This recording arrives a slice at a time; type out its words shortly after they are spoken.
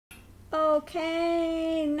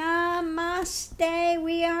Okay, namaste.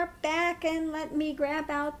 We are back, and let me grab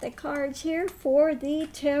out the cards here for the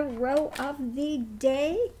tarot of the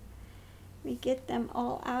day. We get them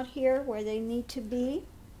all out here where they need to be.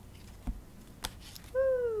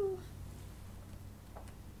 Woo.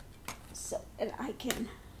 So that I can,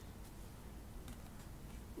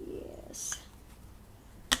 yes.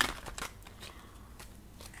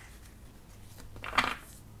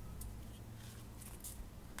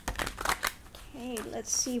 Okay,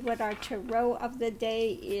 let's see what our tarot of the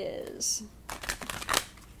day is.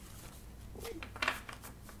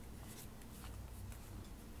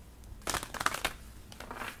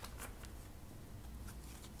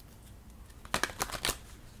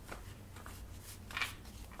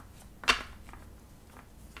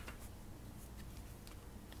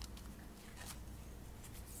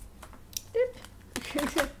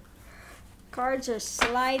 Cards are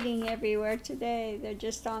sliding everywhere today. They're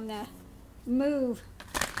just on the move.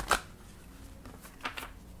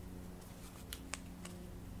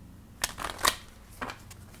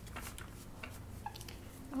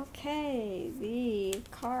 Okay, the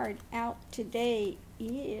card out today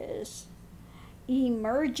is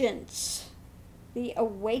Emergence, the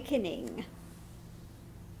Awakening.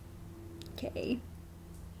 Okay.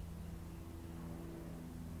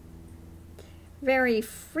 Very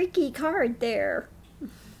freaky card there.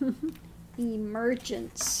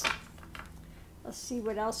 Emergence. Let's see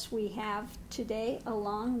what else we have today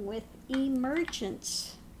along with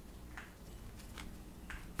Emergence.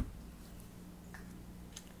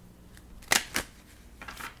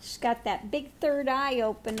 She's got that big third eye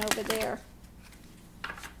open over there.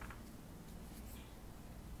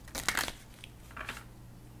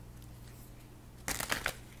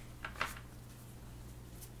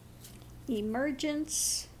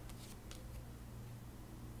 Emergence.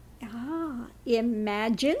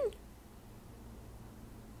 Imagine.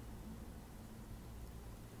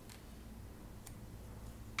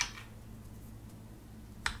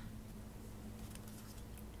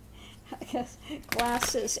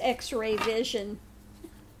 Glasses, X-ray vision.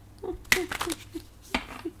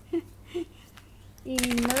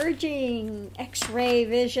 Emerging, X-ray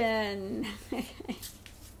vision.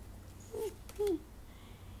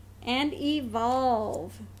 And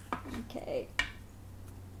evolve. Okay.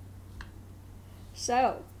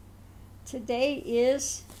 So, today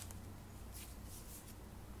is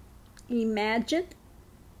imagine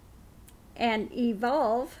and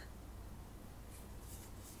evolve.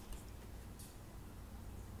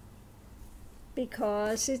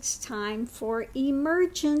 Because it's time for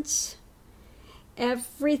emergence.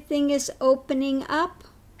 Everything is opening up,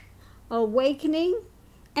 awakening.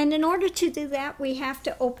 And in order to do that, we have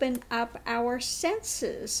to open up our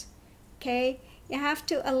senses, okay? You have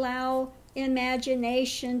to allow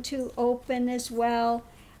imagination to open as well,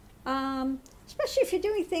 especially if you're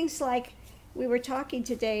doing things like we were talking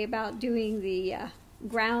today about doing the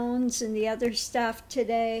grounds and the other stuff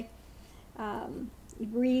today,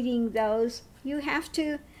 reading those. You have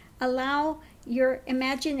to allow your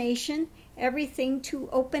imagination, everything to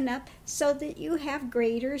open up so that you have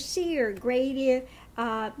greater seer, greater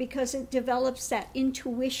because it develops that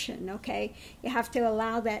intuition, okay? You have to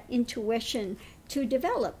allow that intuition to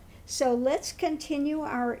develop. So let's continue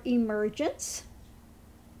our emergence,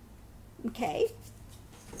 okay?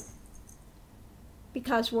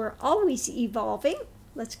 Because we're always evolving.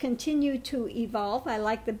 Let's continue to evolve. I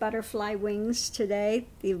like the butterfly wings today,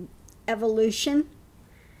 the evolution.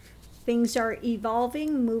 Things are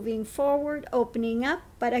evolving, moving forward, opening up.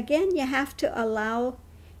 But again, you have to allow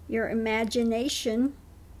your imagination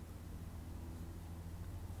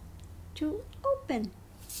to open,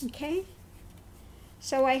 okay?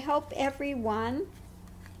 So I hope everyone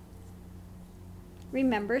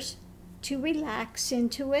remembers to relax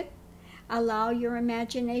into it. Allow your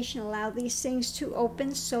imagination, allow these things to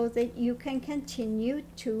open so that you can continue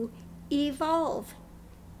to evolve.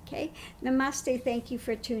 Okay? Namaste. Thank you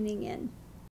for tuning in.